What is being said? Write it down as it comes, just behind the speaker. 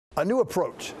A new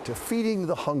approach to feeding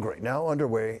the hungry now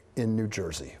underway in New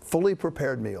Jersey. Fully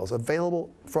prepared meals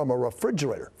available from a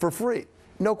refrigerator for free.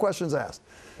 No questions asked.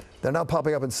 They're now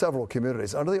popping up in several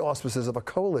communities under the auspices of a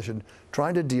coalition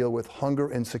trying to deal with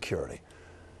hunger insecurity.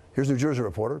 Here's New Jersey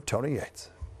reporter Toni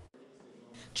Yates.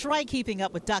 Try keeping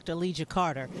up with Dr. Leeja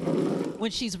Carter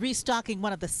when she's restocking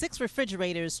one of the 6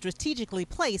 refrigerators strategically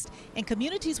placed in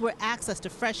communities where access to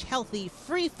fresh, healthy,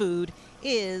 free food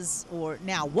is, or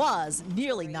now was,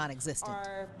 nearly non-existent.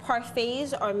 Our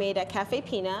parfaits are made at Cafe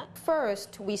Peanut.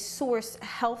 First, we source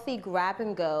healthy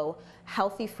grab-and-go,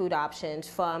 healthy food options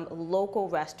from local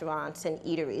restaurants and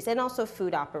eateries, and also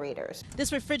food operators.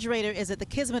 This refrigerator is at the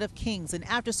Kismet of Kings, an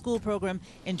after-school program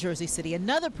in Jersey City,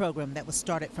 another program that was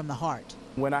started from the heart.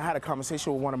 When I had a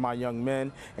conversation with one of my young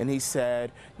men, and he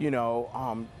said, you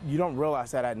don't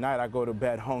realize that at night I go to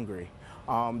bed hungry.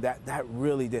 That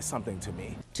really did something to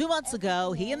me. 2 months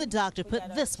ago, he and the doctor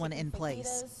put this one in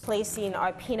place. Placing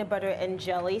our peanut butter and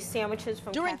jelly sandwiches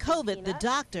from During COVID, the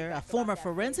doctor, a former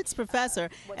forensics professor,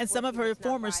 and some of her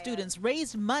former students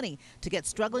raised money to get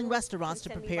struggling restaurants to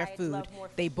prepare food.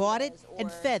 They bought it and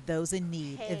fed those in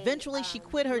need. Eventually, she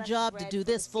quit her job to do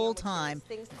this full time.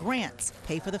 Grants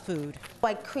pay for the food.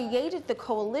 I created the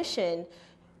coalition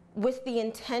with the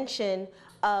intention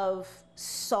of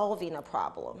solving a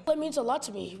problem. It means a lot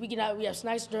to me. We have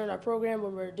snacks during our program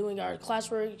when we're doing our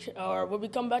classwork, or when we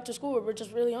come back to school where we're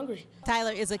just really hungry.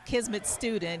 Tyler is a Kismet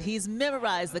student. He's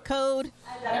memorized the code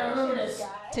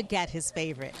to get his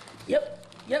favorite.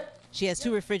 Yep. She has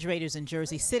 2 refrigerators in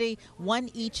Jersey City,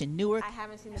 1 each in Newark,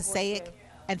 Passaic,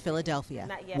 and Philadelphia.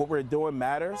 What we're doing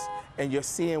matters, and you're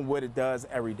seeing what it does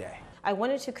every day. I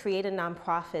wanted to create a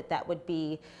nonprofit that would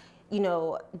be,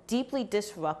 deeply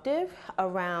disruptive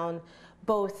around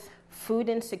both food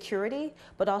insecurity,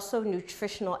 but also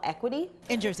nutritional equity.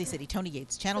 In Jersey City, Toni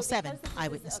Yates, Channel 7,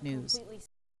 Eyewitness News.